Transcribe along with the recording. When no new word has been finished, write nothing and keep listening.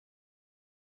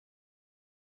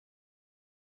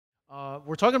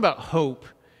We're talking about hope,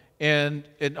 and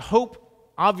hope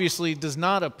obviously does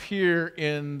not appear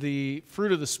in the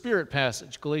fruit of the Spirit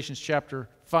passage, Galatians chapter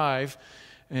 5,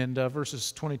 and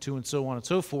verses 22 and so on and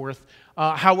so forth.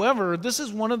 However, this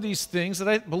is one of these things that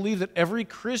I believe that every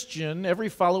Christian, every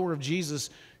follower of Jesus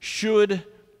should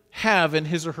have in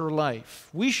his or her life.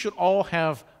 We should all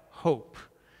have hope.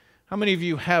 How many of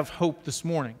you have hope this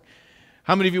morning?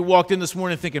 How many of you walked in this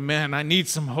morning thinking, man, I need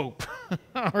some hope?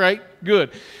 All right,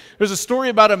 good. There's a story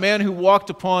about a man who walked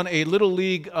upon a Little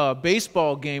League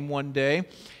baseball game one day,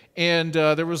 and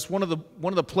there was one of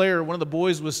the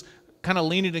boys was kind of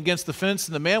leaning against the fence,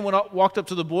 and the man walked up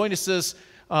to the boy and he says,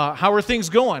 how are things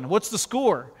going? What's the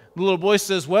score? The little boy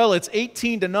says, well, it's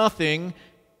 18-0.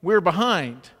 We're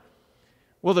behind.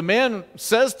 Well, the man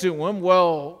says to him,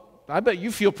 well, I bet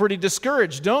you feel pretty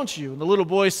discouraged, don't you? And the little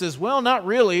boy says, well, not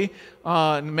really.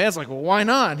 And the man's like, well, why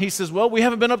not? And he says, well, we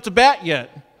haven't been up to bat yet.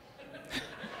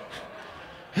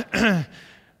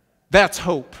 That's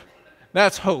hope.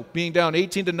 That's hope, being down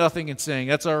 18-0 and saying,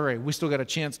 that's all right, we still got a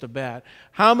chance to bat.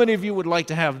 How many of you would like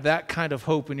to have that kind of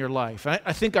hope in your life?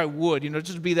 I think I would,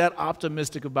 just be that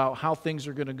optimistic about how things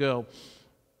are going to go.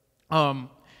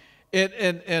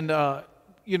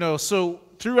 So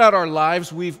throughout our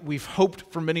lives, we've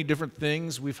hoped for many different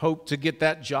things. We've hoped to get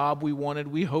that job we wanted.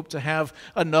 We hope to have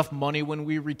enough money when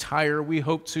we retire. We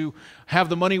hope to have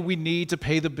the money we need to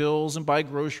pay the bills and buy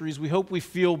groceries. We hope we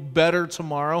feel better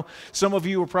tomorrow. Some of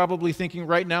you are probably thinking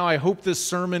right now, I hope this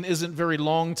sermon isn't very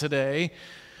long today.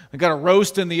 I got a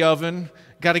roast in the oven.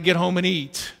 Got to get home and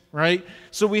eat, right?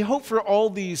 So we hope for all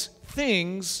these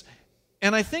things,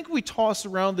 and I think we toss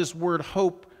around this word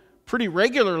hope pretty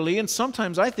regularly, and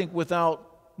sometimes I think without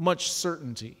much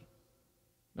certainty.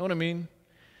 Know what I mean?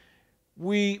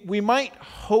 We might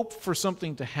hope for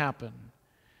something to happen,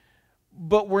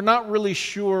 but we're not really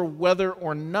sure whether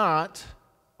or not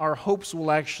our hopes will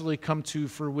actually come to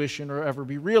fruition or ever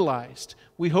be realized.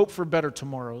 We hope for better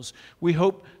tomorrows. We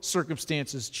hope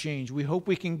circumstances change. We hope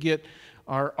we can get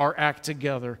our act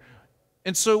together.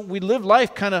 And so we live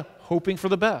life kind of hoping for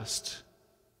the best,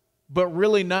 but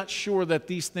really not sure that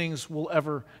these things will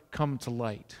ever come to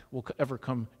light, will ever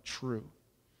come true.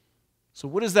 So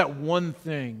what is that one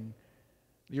thing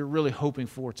that you're really hoping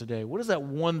for today? What is that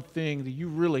one thing that you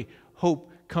really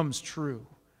hope comes true?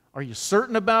 Are you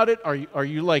certain about it? Are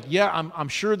you like, yeah, I'm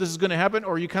sure this is going to happen?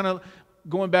 Or are you kind of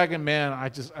going back and, man, I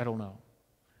don't know.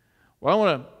 Well,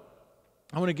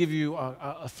 I want to give you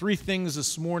three things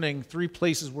this morning, three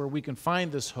places where we can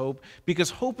find this hope, because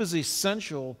hope is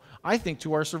essential, I think,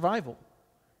 to our survival.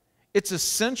 It's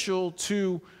essential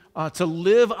to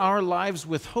live our lives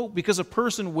with hope, because a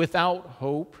person without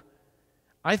hope,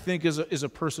 I think, is a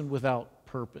person without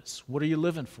purpose. What are you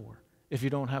living for if you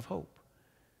don't have hope?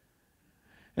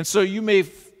 And so you may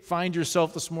find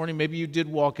yourself this morning, maybe you did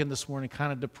walk in this morning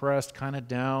kind of depressed, kind of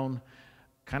down,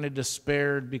 kind of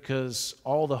despaired because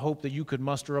all the hope that you could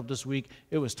muster up this week,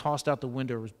 it was tossed out the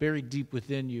window. It was buried deep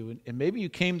within you. And maybe you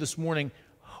came this morning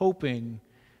hoping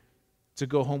to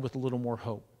go home with a little more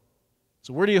hope.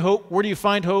 So where do you hope? Where do you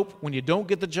find hope? When you don't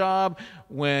get the job,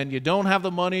 when you don't have the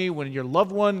money, when your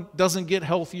loved one doesn't get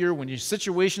healthier, when your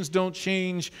situations don't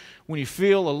change, when you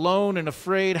feel alone and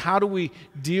afraid. How do we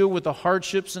deal with the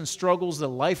hardships and struggles that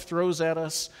life throws at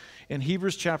us? In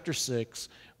Hebrews chapter 6,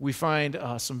 we find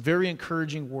some very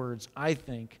encouraging words, I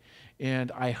think,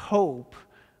 and I hope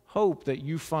that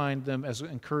you find them as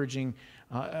encouraging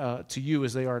to you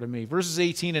as they are to me. Verses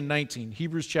 18 and 19,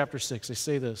 Hebrews chapter 6, they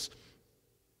say this.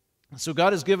 So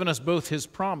God has given us both His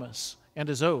promise and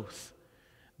His oath.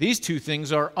 These two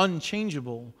things are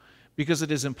unchangeable because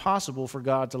it is impossible for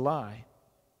God to lie.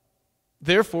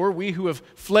 Therefore, we who have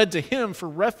fled to Him for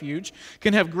refuge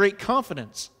can have great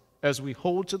confidence as we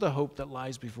hold to the hope that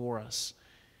lies before us.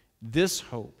 This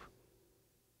hope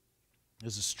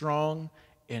is a strong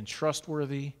and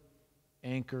trustworthy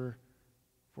anchor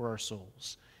for our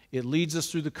souls. It leads us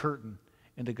through the curtain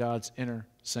into God's inner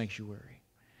sanctuary.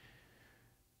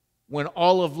 When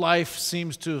all of life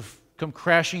seems to have come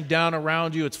crashing down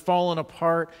around you, it's fallen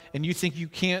apart, and you think you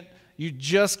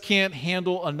just can't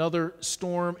handle another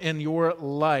storm in your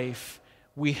life,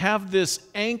 we have this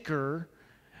anchor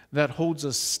that holds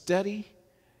us steady,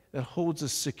 that holds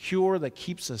us secure, that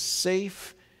keeps us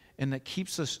safe, and that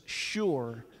keeps us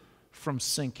sure from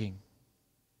sinking.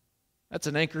 That's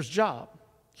an anchor's job.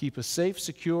 Keep us safe,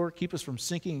 secure, keep us from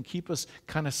sinking, and keep us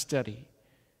kind of steady.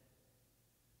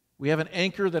 We have an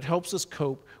anchor that helps us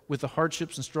cope with the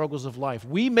hardships and struggles of life.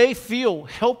 We may feel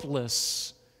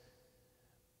helpless,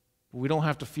 but we don't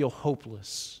have to feel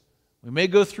hopeless. We may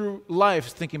go through life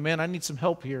thinking, man, I need some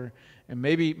help here, and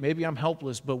maybe I'm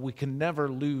helpless, but we can never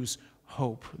lose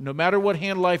hope. No matter what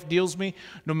hand life deals me,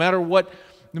 no matter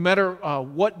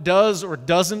what does or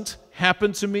doesn't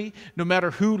happen to me, no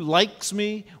matter who likes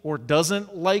me or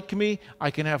doesn't like me,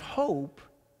 I can have hope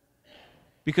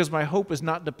because my hope is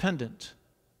not dependent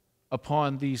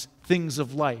upon these things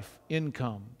of life,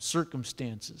 income,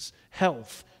 circumstances,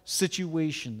 health,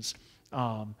 situations,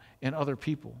 and other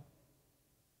people.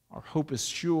 Our hope is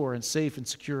sure and safe and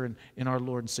secure in our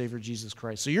Lord and Savior Jesus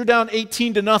Christ. So you're down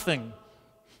 18-0.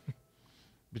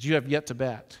 But you have yet to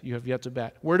bat. You have yet to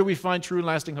bat. Where do we find true and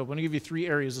lasting hope? I'm going to give you 3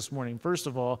 areas this morning. First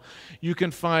of all, you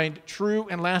can find true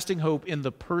and lasting hope in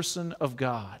the person of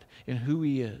God, in who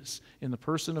He is, in the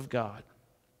person of God.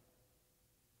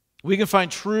 We can find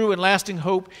true and lasting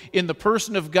hope in the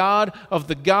person of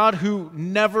the God who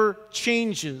never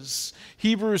changes.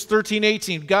 Hebrews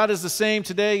 13:18, God is the same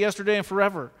today, yesterday, and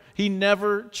forever. He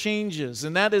never changes,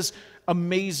 and that is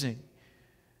amazing.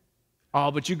 Oh,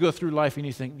 but you go through life and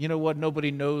you think, you know what?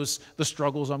 Nobody knows the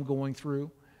struggles I'm going through.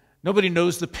 Nobody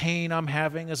knows the pain I'm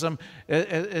having as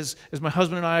my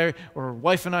husband and I or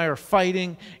wife and I are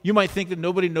fighting. You might think that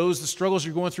nobody knows the struggles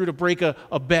you're going through to break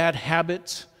a bad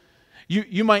habit.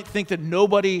 You might think that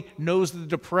nobody knows the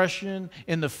depression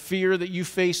and the fear that you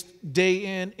face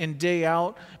day in and day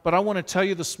out. But I want to tell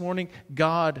you this morning,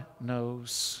 God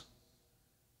knows.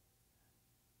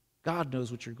 God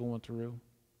knows what you're going through.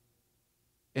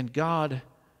 And God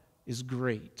is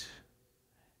great.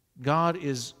 God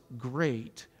is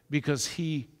great because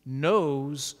He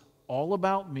knows all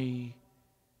about me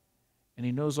and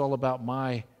He knows all about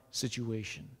my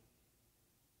situation.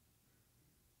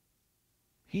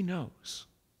 He knows.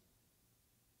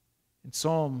 In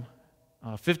Psalm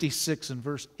 56 and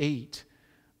verse 8,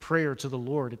 prayer to the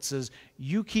Lord, it says,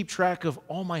 "You keep track of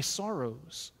all my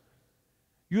sorrows.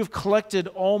 You have collected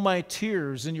all my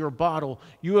tears in your bottle.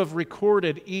 You have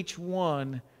recorded each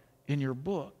one in your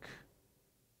book."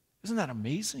 Isn't that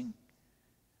amazing?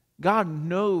 God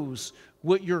knows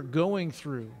what you're going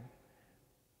through.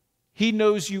 He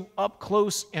knows you up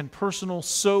close and personal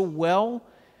so well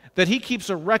that He keeps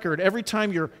a record every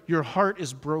time your heart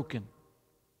is broken.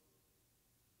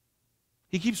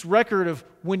 He keeps record of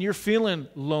when you're feeling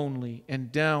lonely and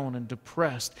down and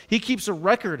depressed. He keeps a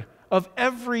record of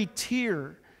every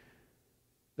tear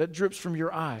that drips from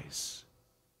your eyes.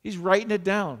 He's writing it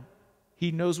down.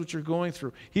 He knows what you're going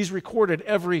through. He's recorded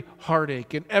every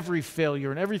heartache and every failure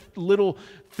and every little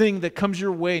thing that comes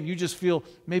your way and you just feel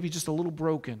maybe just a little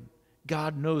broken.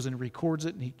 God knows and records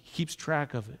it and He keeps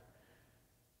track of it.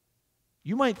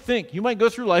 You might go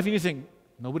through life and you think,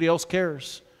 nobody else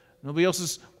cares. Nobody else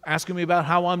is asking me about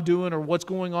how I'm doing or what's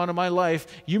going on in my life.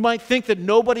 You might think that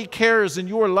nobody cares in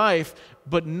your life,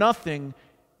 but nothing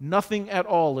at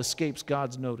all escapes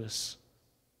God's notice.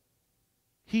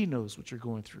 He knows what you're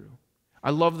going through.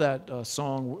 I love that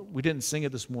song. We didn't sing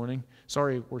it this morning.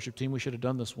 Sorry, worship team, we should have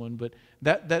done this one. But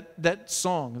that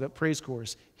song, that praise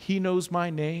chorus, He knows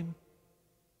my name.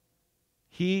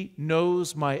 He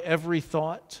knows my every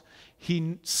thought.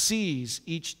 He sees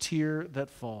each tear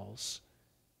that falls.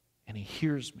 And He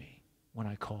hears me when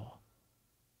I call.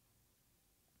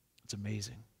 It's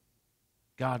amazing.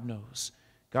 God knows.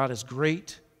 God is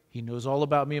great. He knows all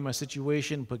about me and my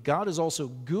situation. But God is also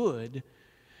good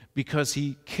because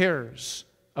He cares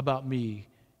about me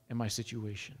and my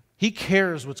situation. He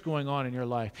cares what's going on in your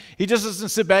life. He just doesn't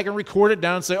sit back and record it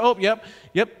down and say, oh,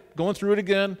 yep, going through it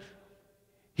again.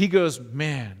 He goes,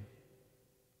 man,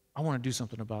 I want to do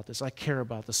something about this. I care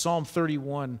about this. Psalm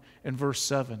 31 and verse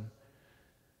 7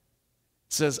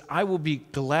 says, I will be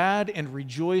glad and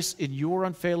rejoice in your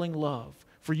unfailing love,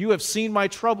 for you have seen my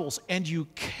troubles, and you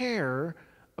care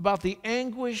about the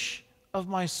anguish of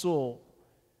my soul.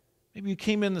 Maybe you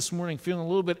came in this morning feeling a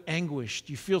little bit anguished.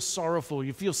 You feel sorrowful.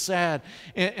 You feel sad.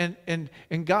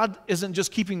 And God isn't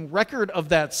just keeping record of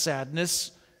that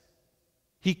sadness.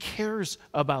 He cares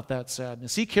about that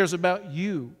sadness. He cares about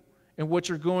you and what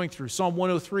you're going through. Psalm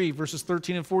 103, verses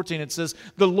 13 and 14, it says,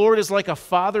 the Lord is like a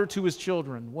father to His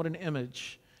children. What an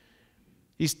image.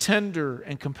 He's tender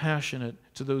and compassionate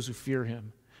to those who fear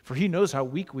Him. For He knows how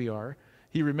weak we are.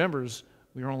 He remembers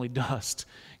we are only dust.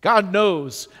 God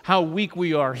knows how weak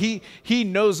we are. He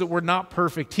knows that we're not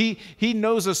perfect. He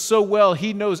knows us so well.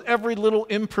 He knows every little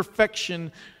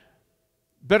imperfection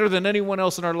better than anyone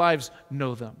else in our lives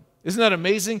know them. Isn't that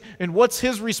amazing? And what's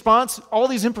His response? All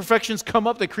these imperfections come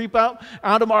up, they creep out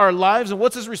of our lives, and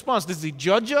what's His response? Does He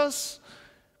judge us?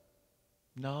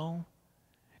 No.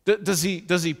 Does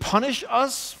he punish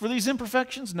us for these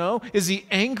imperfections? No. Is He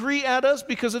angry at us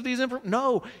because of these imperfections?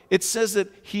 No. It says that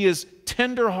He is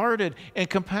tender-hearted and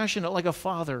compassionate like a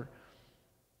father.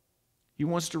 He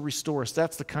wants to restore us.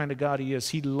 That's the kind of God He is.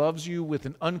 He loves you with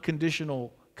an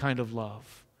unconditional kind of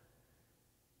love.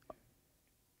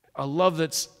 A love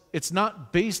it's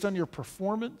not based on your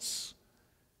performance.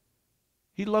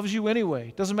 He loves you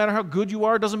anyway. Doesn't matter how good you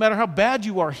are. Doesn't matter how bad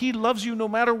you are. He loves you no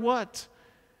matter what.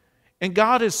 And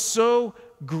God is so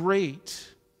great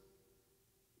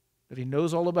that He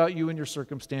knows all about you and your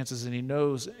circumstances, and He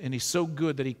knows, and He's so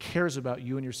good that He cares about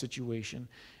you and your situation,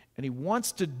 and He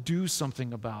wants to do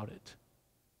something about it.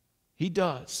 He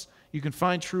does. You can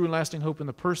find true and lasting hope in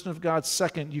the person of God.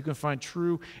 Second, you can find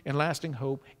true and lasting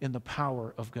hope in the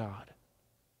power of God.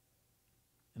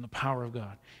 In the power of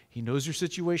God. He knows your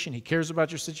situation. He cares about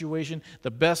your situation.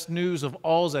 The best news of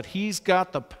all is that He's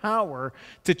got the power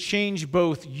to change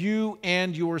both you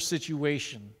and your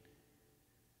situation.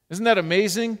 Isn't that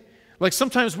amazing? Like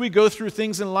sometimes we go through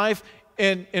things in life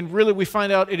and really we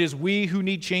find out it is we who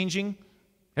need changing.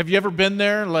 Have you ever been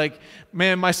there? Like,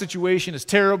 man, my situation is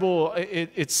terrible.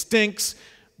 It stinks,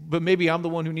 but maybe I'm the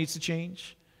one who needs to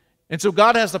change. And so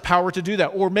God has the power to do that.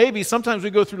 Or maybe sometimes we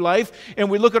go through life and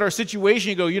we look at our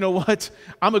situation and go, you know what?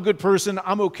 I'm a good person.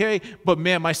 I'm okay. But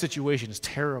man, my situation is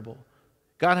terrible.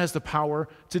 God has the power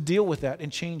to deal with that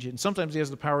and change it. And sometimes He has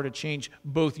the power to change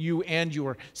both you and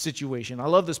your situation. I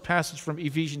love this passage from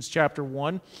Ephesians chapter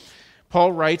 1.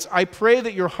 Paul writes, I pray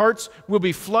that your hearts will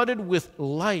be flooded with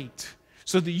light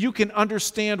so that you can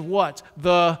understand what?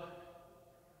 The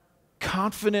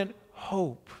confident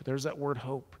hope. There's that word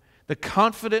hope. The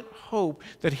confident hope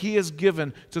that He has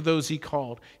given to those He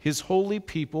called. His holy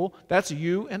people, that's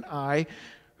you and I,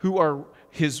 who are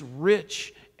His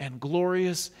rich and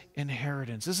glorious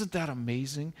inheritance. Isn't that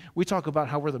amazing? We talk about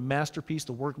how we're the masterpiece,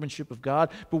 the workmanship of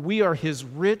God, but we are His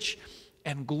rich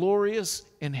and glorious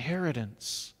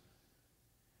inheritance.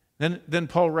 Then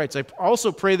Paul writes, I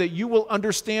also pray that you will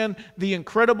understand the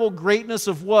incredible greatness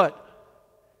of what?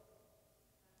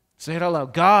 Say it out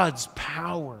loud. God's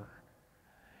power.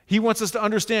 He wants us to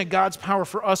understand God's power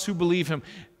for us who believe Him.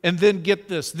 And then get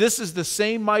this. This is the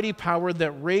same mighty power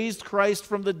that raised Christ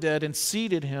from the dead and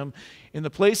seated Him in the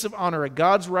place of honor at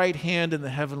God's right hand in the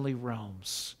heavenly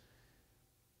realms.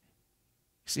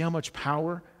 See how much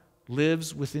power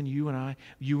lives within you and I,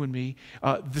 you and me?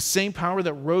 The same power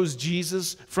that rose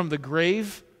Jesus from the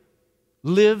grave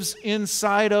lives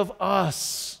inside of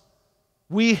us.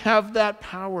 We have that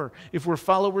power if we're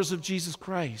followers of Jesus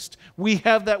Christ. We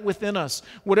have that within us.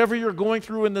 Whatever you're going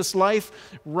through in this life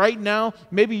right now,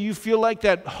 maybe you feel like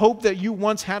that hope that you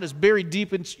once had is buried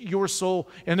deep in your soul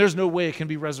and there's no way it can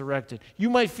be resurrected. You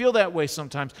might feel that way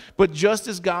sometimes, but just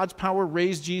as God's power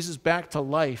raised Jesus back to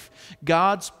life,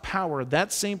 God's power,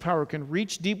 that same power, can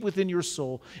reach deep within your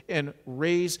soul and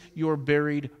raise your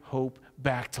buried hope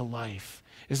back to life.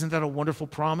 Isn't that a wonderful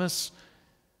promise?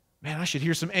 Man, I should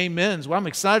hear some amens. Well, I'm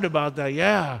excited about that.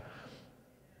 Yeah.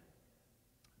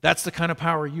 That's the kind of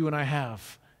power you and I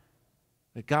have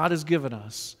that God has given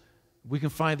us. We can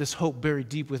find this hope buried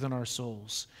deep within our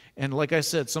souls. And like I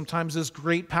said, sometimes this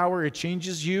great power, it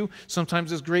changes you.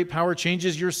 Sometimes this great power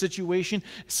changes your situation.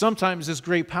 Sometimes this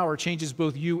great power changes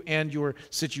both you and your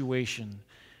situation.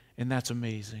 And that's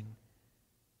amazing.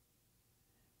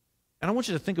 And I want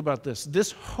you to think about this.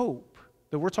 This hope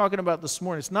that we're talking about this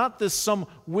morning, it's not this some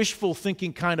wishful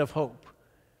thinking kind of hope.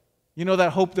 You know,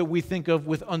 that hope that we think of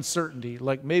with uncertainty,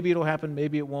 like maybe it'll happen,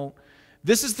 maybe it won't.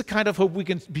 This is the kind of hope we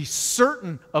can be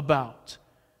certain about.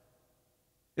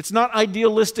 It's not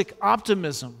idealistic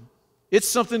optimism. It's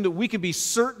something that we can be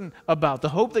certain about. The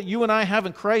hope that you and I have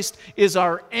in Christ is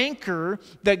our anchor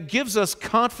that gives us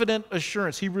confident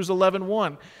assurance. Hebrews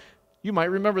 11:1. You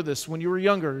might remember this when you were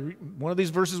younger. One of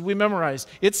these verses we memorized.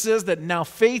 It says that now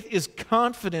faith is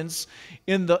confidence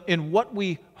in what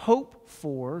we hope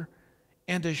for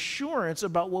and assurance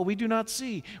about what we do not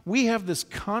see. We have this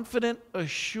confident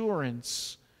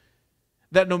assurance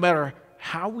that no matter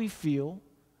how we feel,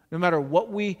 no matter what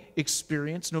we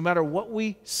experience, no matter what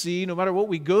we see, no matter what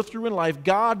we go through in life,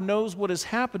 God knows what is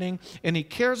happening and He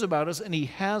cares about us and He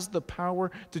has the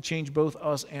power to change both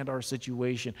us and our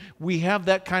situation. We have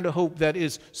that kind of hope that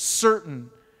is certain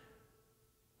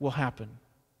will happen.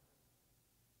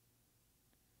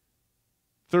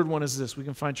 Third one is this. We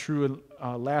can find true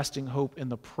and lasting hope in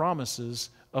the promises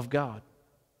of God.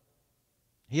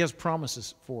 He has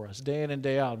promises for us day in and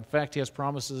day out. In fact, He has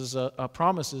promises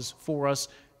for us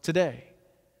today.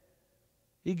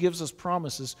 He gives us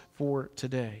promises for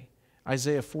today.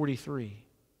 Isaiah 43.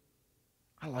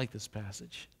 I like this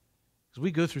passage because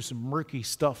we go through some murky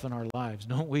stuff in our lives,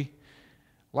 don't we?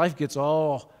 Life gets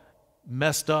all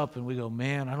messed up and we go,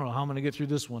 man, I don't know how I'm going to get through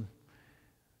this one.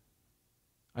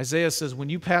 Isaiah says, when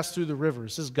you pass through the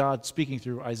rivers, this is God speaking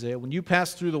through Isaiah, when you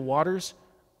pass through the waters,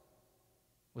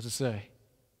 What's it say?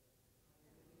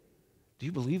 Do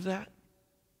you believe that?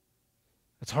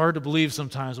 It's hard to believe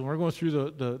sometimes when we're going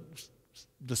through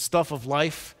the stuff of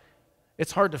life.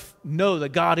 It's hard to know that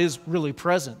God is really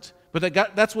present. But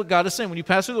that's what God is saying. When you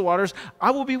pass through the waters,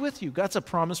 I will be with you. That's a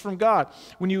promise from God.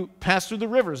 When you pass through the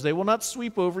rivers, they will not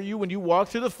sweep over you. When you walk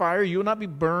through the fire, you will not be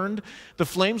burned. The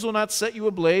flames will not set you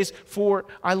ablaze. For,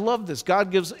 I love this,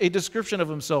 God gives a description of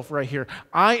himself right here.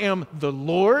 I am the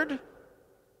Lord.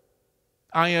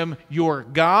 I am your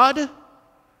God.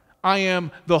 I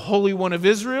am the Holy One of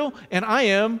Israel. And I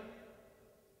am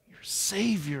your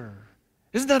Savior.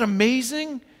 Isn't that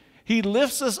amazing? He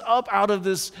lifts us up out of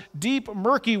this deep,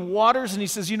 murky waters, and he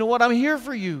says, you know what? I'm here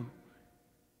for you.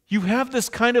 You have this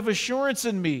kind of assurance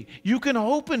in me. You can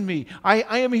hope in me.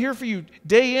 I am here for you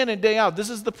day in and day out. This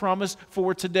is the promise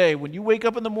for today. When you wake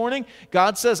up in the morning,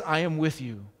 God says, I am with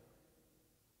you.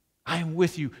 I am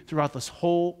with you throughout this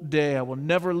whole day. I will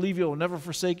never leave you. I will never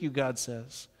forsake you, God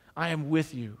says. I am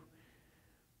with you.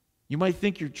 You might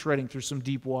think you're treading through some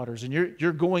deep waters and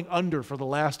you're going under for the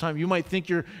last time. You might think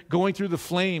you're going through the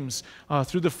flames,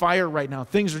 through the fire right now.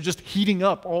 Things are just heating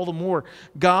up all the more.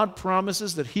 God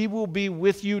promises that he will be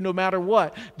with you no matter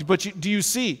what. But do you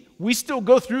see? We still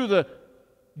go through the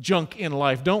junk in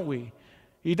life, don't we?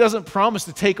 He doesn't promise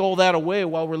to take all that away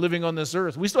while we're living on this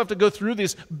earth. We still have to go through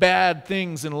these bad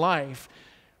things in life.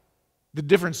 The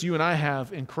difference you and I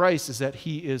have in Christ is that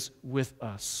he is with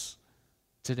us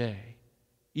today.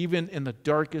 Even in the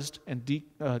darkest and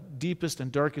deepest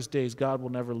and darkest days, God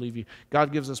will never leave you.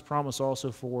 God gives us promise also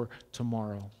for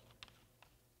tomorrow.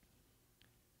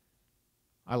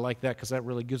 I like that because that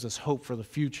really gives us hope for the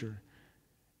future.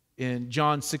 In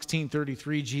John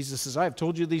 16:33, Jesus says, I have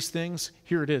told you these things.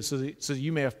 Here it is, so that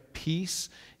you may have peace.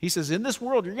 He says, in this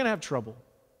world, you're going to have trouble.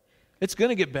 It's going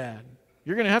to get bad.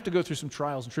 You're going to have to go through some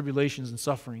trials and tribulations and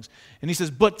sufferings. And he says,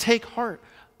 but take heart,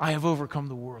 I have overcome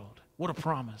the world. What a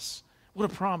promise. What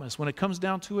a promise. When it comes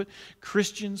down to it,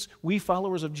 Christians, we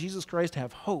followers of Jesus Christ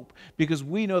have hope because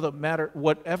we know that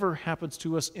whatever happens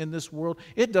to us in this world,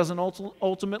 it doesn't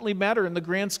ultimately matter in the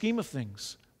grand scheme of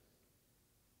things.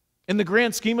 In the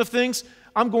grand scheme of things,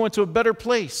 I'm going to a better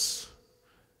place.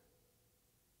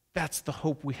 That's the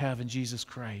hope we have in Jesus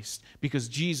Christ because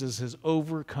Jesus has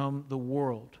overcome the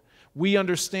world. We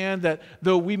understand that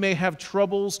though we may have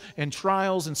troubles and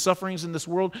trials and sufferings in this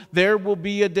world, there will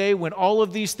be a day when all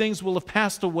of these things will have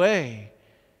passed away.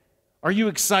 Are you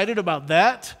excited about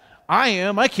that? I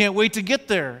am. I can't wait to get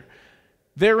there.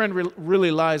 Therein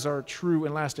really lies our true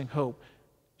and lasting hope.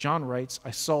 John writes,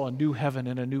 I saw a new heaven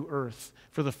and a new earth.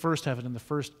 For the first heaven and the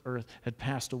first earth had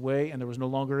passed away, and there was no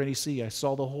longer any sea. I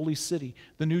saw the holy city,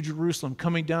 the new Jerusalem,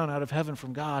 coming down out of heaven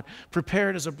from God,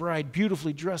 prepared as a bride,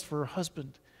 beautifully dressed for her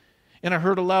husband. And I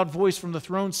heard a loud voice from the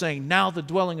throne saying, now the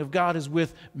dwelling of God is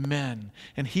with men,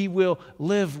 and he will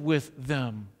live with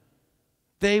them.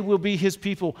 They will be his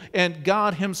people, and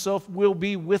God himself will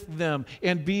be with them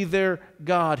and be their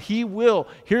God. He will,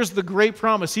 here's the great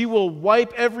promise, he will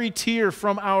wipe every tear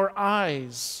from our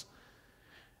eyes.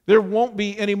 There won't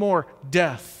be any more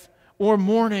death, or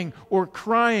mourning, or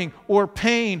crying, or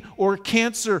pain, or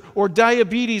cancer, or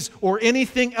diabetes, or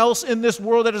anything else in this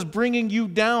world that is bringing you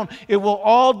down. It will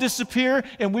all disappear,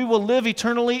 and we will live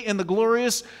eternally in the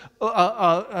glorious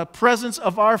presence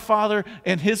of our Father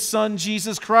and his Son,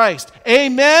 Jesus Christ.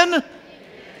 Amen? Amen?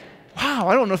 Wow,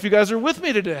 I don't know if you guys are with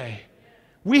me today.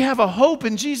 We have a hope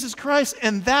in Jesus Christ,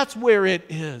 and that's where it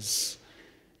is.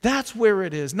 That's where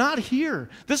it is, not here.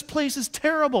 This place is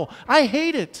terrible. I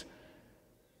hate it.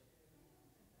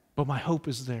 But my hope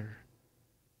is there.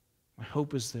 My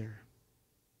hope is there.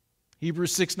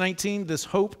 Hebrews 6:19, this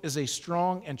hope is a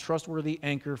strong and trustworthy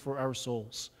anchor for our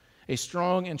souls. A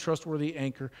strong and trustworthy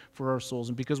anchor for our souls.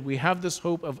 And because we have this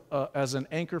hope as an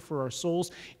anchor for our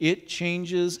souls, it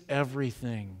changes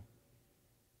everything.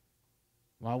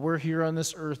 While we're here on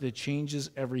this earth, it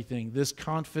changes everything. This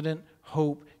confident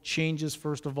hope changes,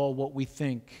 first of all, what we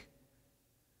think.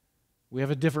 We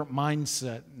have a different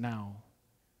mindset now.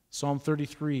 Psalm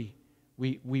 33,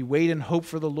 we wait and hope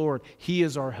for the Lord. He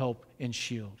is our help and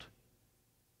shield.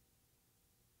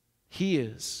 He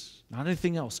is, not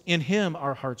anything else. In him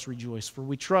our hearts rejoice, for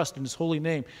we trust in his holy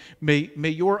name. May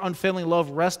your unfailing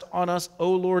love rest on us,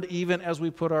 O Lord, even as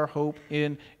we put our hope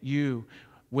in you.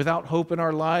 Without hope in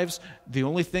our lives, the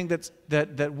only thing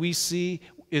that we see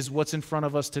is what's in front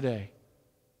of us today.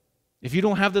 If you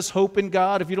don't have this hope in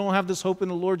God, if you don't have this hope in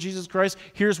the Lord Jesus Christ,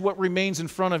 here's what remains in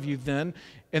front of you then,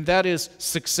 and that is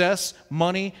success,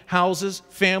 money, houses,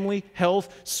 family,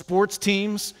 health, sports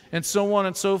teams, and so on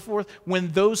and so forth.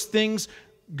 When those things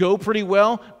go pretty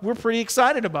well, we're pretty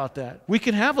excited about that. We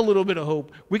can have a little bit of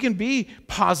hope. We can be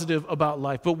positive about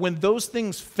life. But when those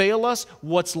things fail us,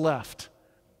 what's left?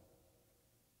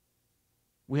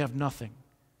 We have nothing.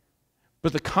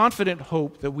 But the confident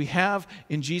hope that we have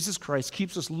in Jesus Christ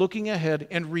keeps us looking ahead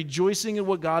and rejoicing in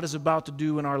what God is about to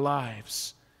do in our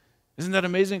lives. Isn't that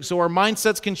amazing? So our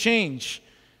mindsets can change.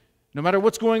 No matter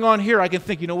what's going on here, I can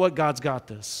think, you know what? God's got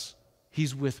this.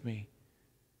 He's with me.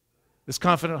 This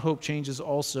confident hope changes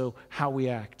also how we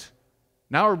act.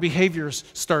 Now our behaviors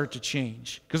start to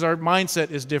change because our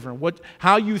mindset is different.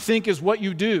 How you think is what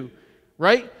you do,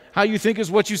 right? How you think is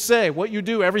what you say, what you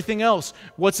do, everything else.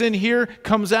 What's in here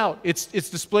comes out. It's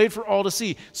displayed for all to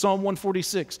see. Psalm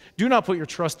 146, do not put your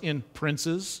trust in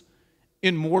princes,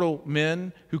 in mortal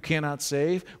men who cannot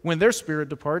save. When their spirit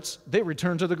departs, they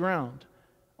return to the ground.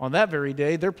 On that very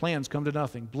day, their plans come to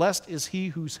nothing. Blessed is he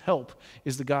whose help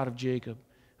is the God of Jacob,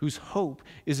 whose hope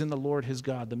is in the Lord his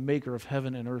God, the maker of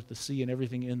heaven and earth, the sea and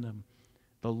everything in them,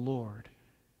 the Lord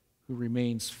who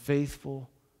remains faithful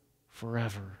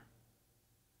forever.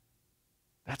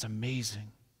 That's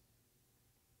amazing.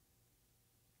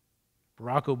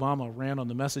 Barack Obama ran on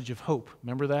the message of hope.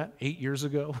 Remember that 8 years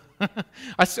ago?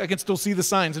 I can still see the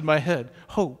signs in my head.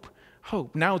 Hope,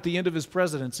 hope. Now at the end of his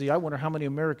presidency, I wonder how many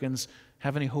Americans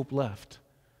have any hope left.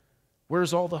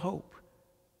 Where's all the hope?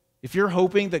 If you're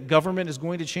hoping that government is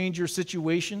going to change your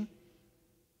situation,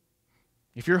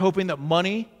 if you're hoping that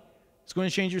money is going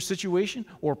to change your situation,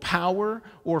 or power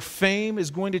or fame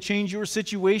is going to change your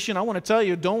situation, I want to tell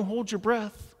you, don't hold your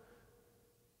breath.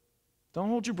 Don't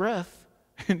hold your breath.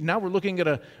 Now we're looking at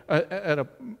a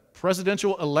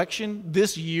presidential election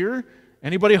this year.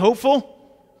 Anybody hopeful?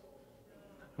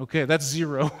 Okay, that's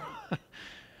 0.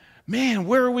 Man,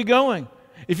 where are we going?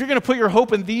 If you're going to put your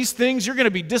hope in these things, you're going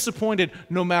to be disappointed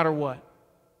no matter what.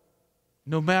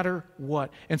 No matter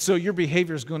what. And so your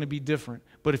behavior is going to be different.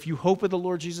 But if you hope in the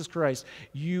Lord Jesus Christ,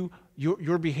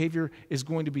 your behavior is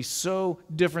going to be so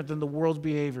different than the world's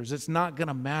behaviors. It's not going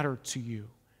to matter to you.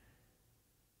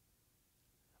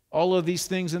 All of these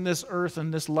things in this earth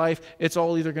and this life, it's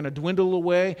all either going to dwindle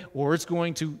away or it's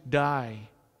going to die.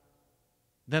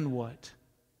 Then what?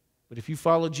 But if you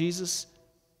follow Jesus,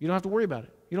 you don't have to worry about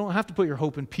it. You don't have to put your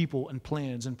hope in people and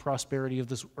plans and prosperity of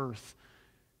this earth.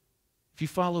 If you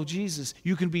follow Jesus,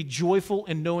 you can be joyful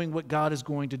in knowing what God is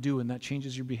going to do, and that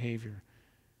changes your behavior.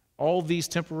 All these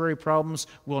temporary problems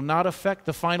will not affect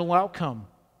the final outcome.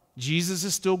 Jesus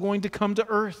is still going to come to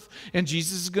earth, and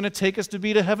Jesus is going to take us to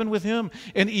be to heaven with him,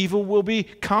 and evil will be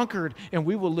conquered, and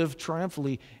we will live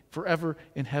triumphantly forever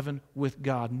in heaven with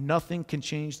God. Nothing can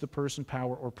change the person,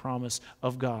 power, or promise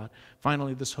of God.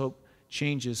 Finally, this hope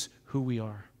changes who we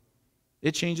are.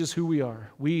 It changes who we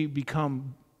are. We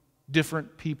become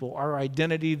different people. Our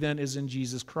identity then is in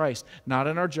Jesus Christ, not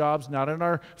in our jobs, not in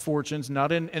our fortunes,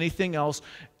 not in anything else.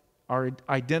 Our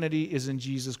identity is in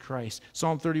Jesus Christ.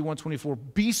 Psalm 31:24,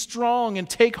 be strong and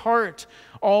take heart,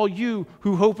 all you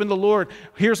who hope in the Lord.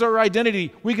 Here's our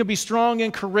identity. We can be strong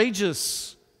and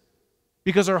courageous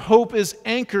because our hope is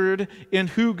anchored in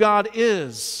who God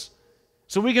is.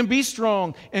 So we can be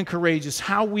strong and courageous.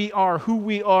 How we are, who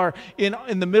we are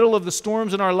in the middle of the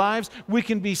storms in our lives, we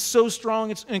can be so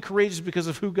strong and courageous because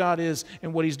of who God is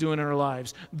and what he's doing in our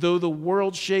lives. Though the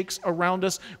world shakes around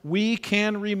us, we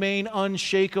can remain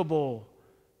unshakable.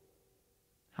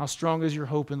 How strong is your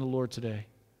hope in the Lord today?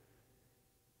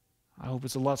 I hope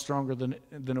it's a lot stronger than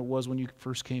it was when you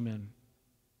first came in.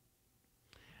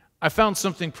 I found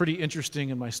something pretty interesting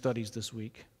in my studies this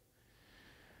week.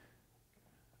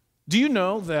 Do you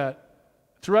know that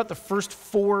throughout the first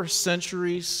 4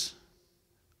 centuries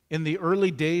in the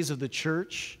early days of the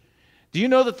church, do you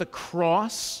know that the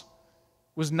cross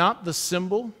was not the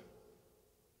symbol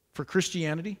for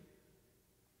Christianity?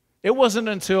 It wasn't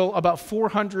until about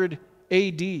 400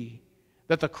 AD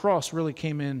that the cross really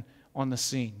came in on the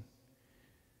scene.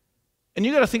 And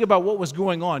you got to think about what was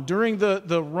going on during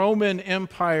the Roman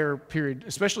Empire period,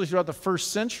 especially throughout the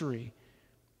first century.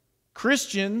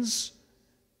 Christians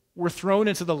were thrown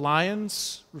to the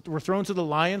lions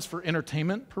for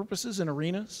entertainment purposes in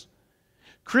arenas.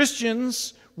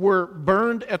 Christians were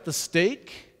burned at the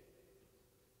stake.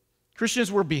 Christians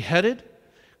were beheaded.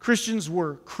 Christians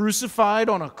were crucified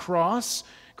on a cross.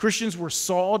 Christians were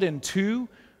sawed in two.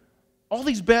 All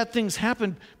these bad things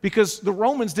happened because the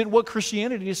Romans didn't want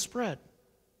Christianity to spread.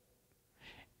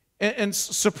 And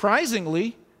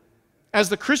surprisingly, as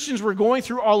the Christians were going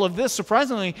through all of this,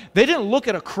 surprisingly, they didn't look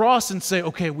at a cross and say,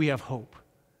 okay, we have hope.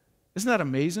 Isn't that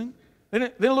amazing? They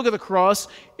didn't look at the cross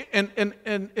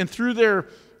and through their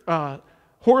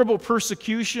horrible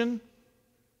persecution,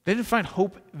 they didn't find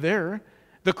hope there.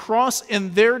 The cross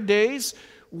in their days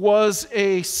was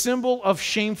a symbol of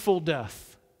shameful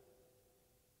death.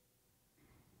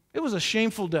 It was a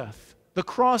shameful death. The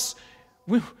cross,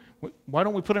 why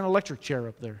don't we put an electric chair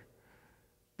up there?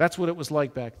 That's what it was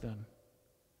like back then.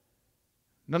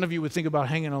 None of you would think about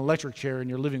hanging an electric chair in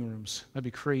your living rooms. That'd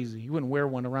be crazy. You wouldn't wear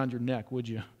one around your neck, would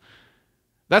you?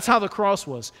 That's how the cross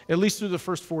was, at least through the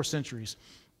first 4 centuries.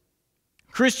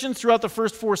 Christians throughout the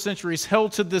first 4 centuries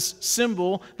held to this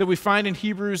symbol that we find in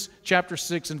Hebrews chapter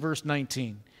 6 and verse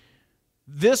 19.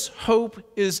 This hope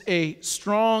is a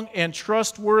strong and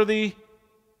trustworthy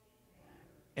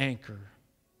anchor.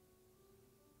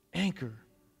 Anchor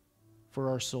for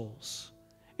our souls.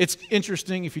 It's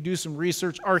interesting, if you do some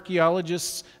research,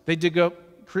 archaeologists, they dig up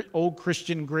old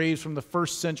Christian graves from the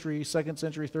 1st century, 2nd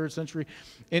century, 3rd century,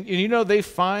 and you know, they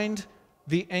find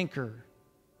the anchor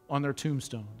on their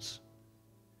tombstones.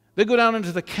 They go down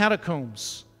into the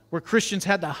catacombs where Christians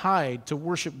had to hide to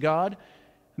worship God,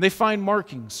 and they find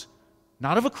markings,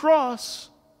 not of a cross,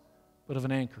 but of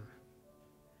an anchor.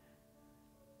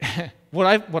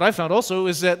 What I found also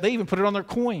is that they even put it on their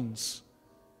coins,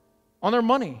 on their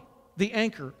money. The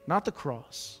anchor, not the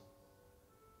cross.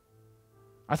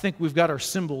 I think we've got our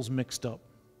symbols mixed up.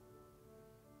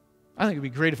 I think it'd be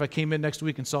great if I came in next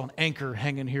week and saw an anchor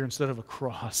hanging here instead of a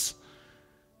cross.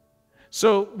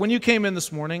 So when you came in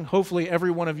this morning, hopefully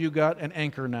every one of you got an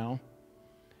anchor now.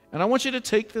 And I want you to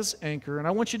take this anchor and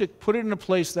I want you to put it in a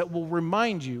place that will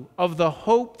remind you of the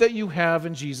hope that you have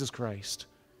in Jesus Christ.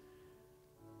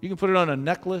 You can put it on a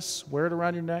necklace, wear it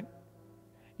around your neck.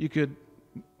 You could,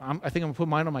 I think I'm going to put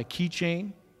mine on my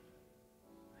keychain.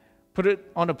 Put it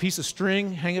on a piece of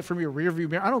string, hang it from your rearview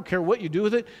mirror. I don't care what you do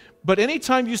with it, but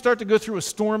anytime you start to go through a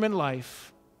storm in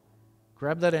life,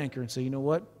 grab that anchor and say, you know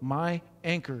what? My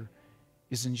anchor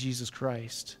is in Jesus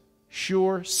Christ.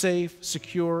 Sure, safe,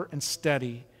 secure, and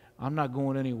steady. I'm not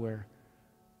going anywhere.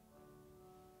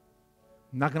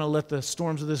 I'm not going to let the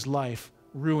storms of this life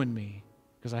ruin me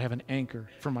because I have an anchor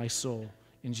for my soul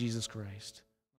in Jesus Christ.